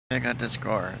I got this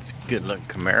car. It's a good looking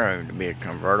Camaro to be a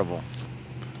convertible.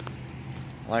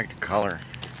 I like the color.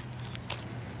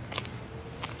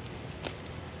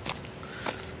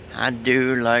 I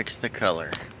do likes the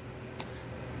color.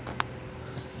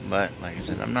 But like I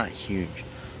said, I'm not huge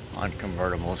on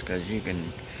convertibles because you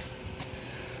can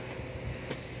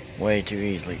way too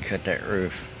easily cut that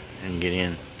roof and get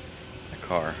in the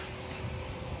car.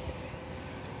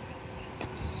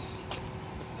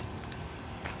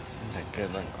 It's a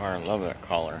good looking car. I love that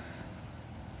color.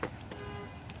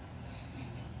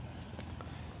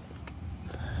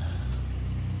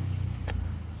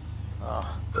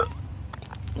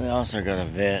 We also got a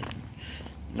vet,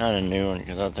 not a new one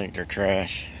because I think they're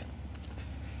trash.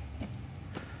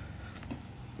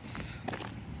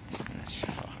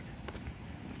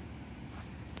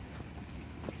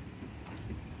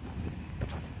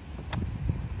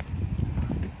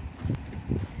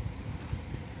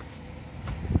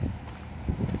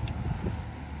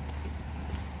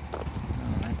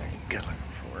 Good looking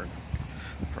Ford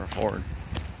for a Ford.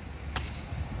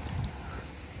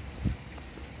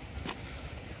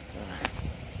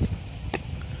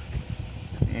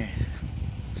 Yeah.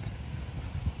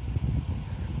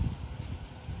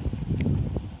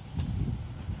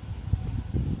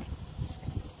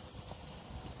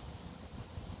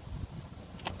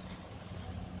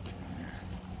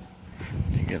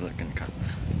 It's a good looking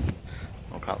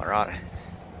Colorado.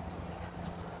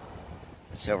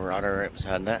 The Silverado right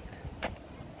beside that.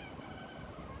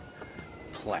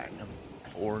 Platinum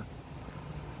Ford.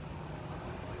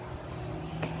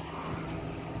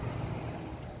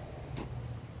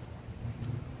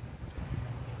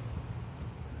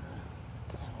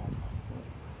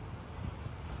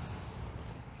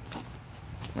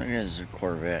 Look at this, a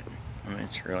Corvette. I mean,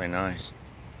 it's really nice.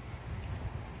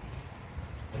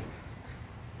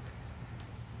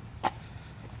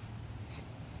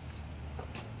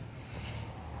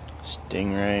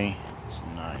 Stingray, it's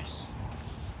nice.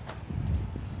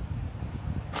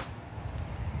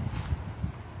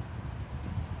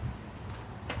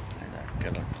 There's that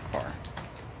good looking car.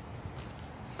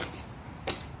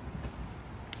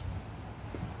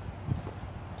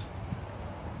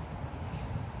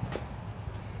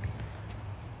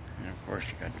 And of course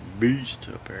you got the beast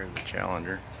up there, the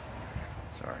Challenger.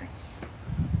 Sorry.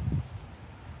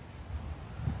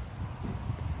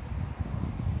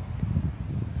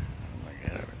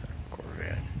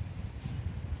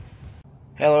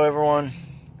 Hello everyone,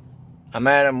 I'm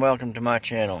Adam, welcome to my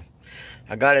channel.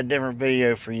 I got a different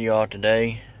video for you all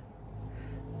today.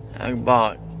 I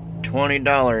bought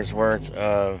 $20 worth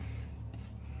of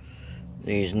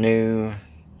these new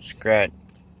scratch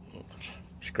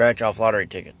off lottery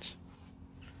tickets.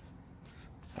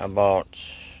 I bought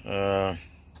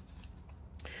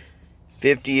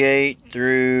 58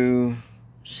 through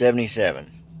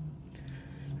 77.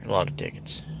 A lot of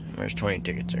tickets. There's 20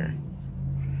 tickets there.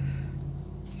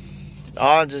 The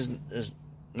odds is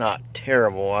not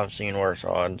terrible. I've seen worse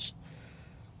odds.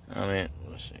 I mean,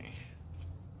 let's see.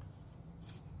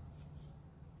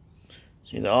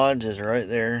 See, the odds is right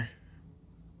there.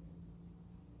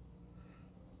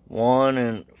 1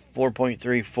 and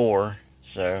 4.34.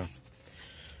 So,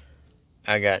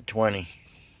 I got 20.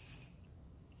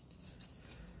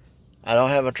 I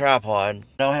don't have a tripod.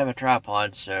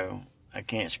 So I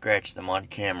can't scratch them on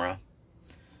camera.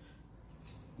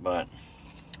 But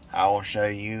I will show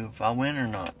you if I win or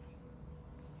not.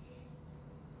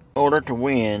 In order to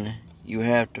win, you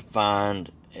have to find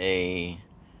a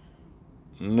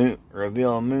moon,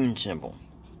 reveal a moon symbol.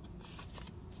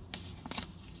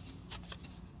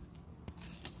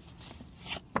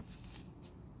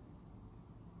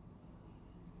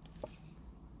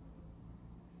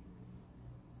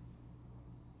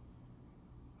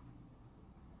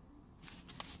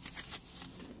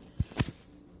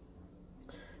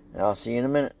 And I'll see you in a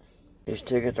minute. These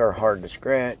tickets are hard to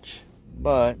scratch,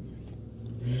 but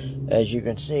as you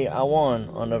can see, I won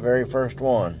on the very first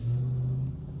one.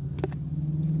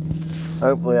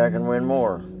 Hopefully I can win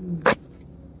more.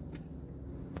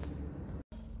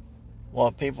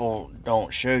 What people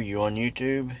don't show you on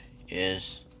YouTube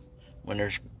is when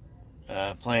they're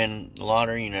playing the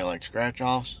lottery, you know, like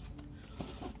scratch-offs.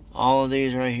 All of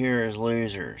these right here is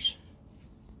losers.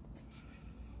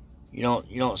 You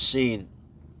don't see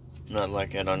nothing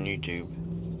like that on YouTube.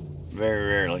 Very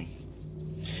rarely.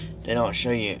 They don't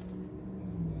show you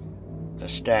a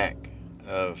stack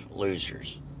of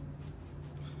losers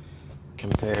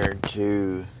compared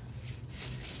to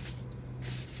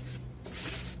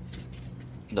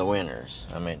the winners.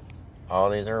 I mean, all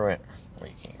these are winners. Well,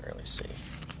 you can't really see.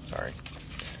 Sorry.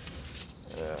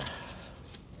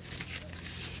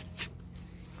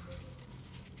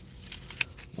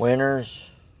 Winners.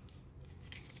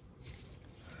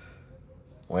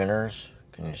 Winners.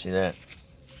 Can you see that?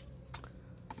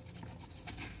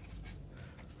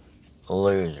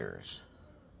 Losers.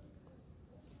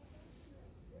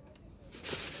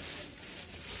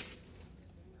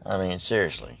 I mean,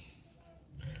 seriously.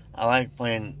 I like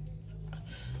playing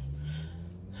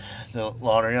the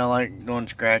lottery. I like doing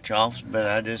scratch-offs, but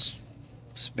I just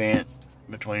spent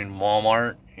between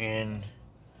Walmart and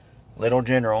Little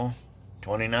General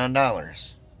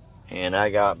 $29. And I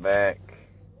got back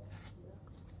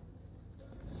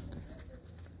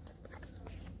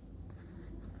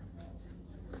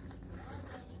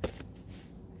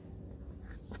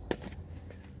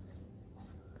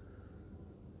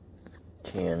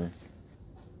 $10,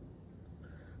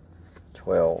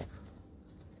 $12,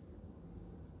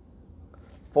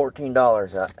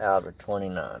 $14 out of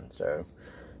 29. So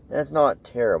that's not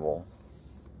terrible,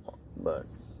 but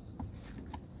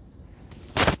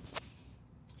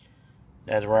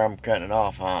that's where I'm cutting it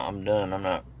off. I'm done. I'm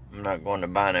not going to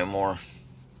buy no more.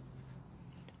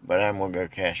 But I'm gonna go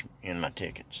cash in my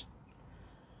tickets.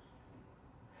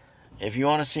 If you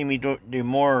want to see me do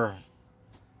more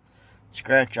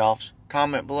scratch offs,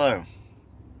 comment below.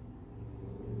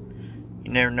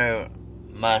 You never know,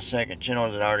 my second channel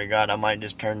that I already got, I might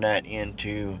just turn that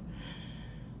into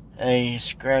a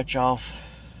scratch off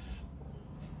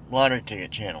lottery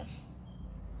ticket channel.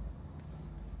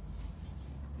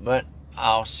 But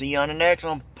I'll see you on the next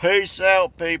one. Peace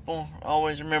out, people.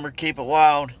 Always remember, keep it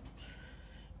wild.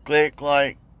 Click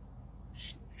like,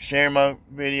 share my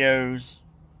videos.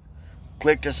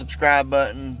 Click the subscribe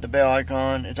button, the bell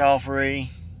icon. It's all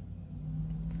free.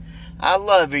 I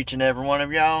love each and every one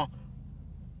of y'all.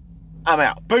 I'm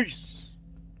out. Peace.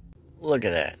 Look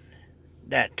at that.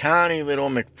 That tiny little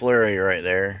McFlurry right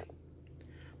there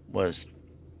was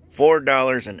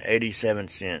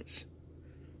 $4.87.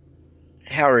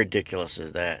 How ridiculous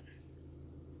is that?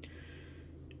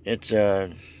 It's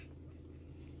a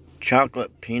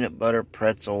chocolate peanut butter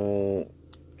pretzel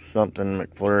something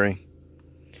McFlurry.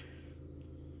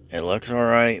 It looks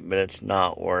alright, but it's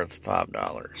not worth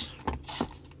 $5.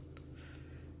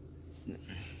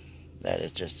 That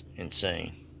is just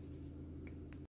insane.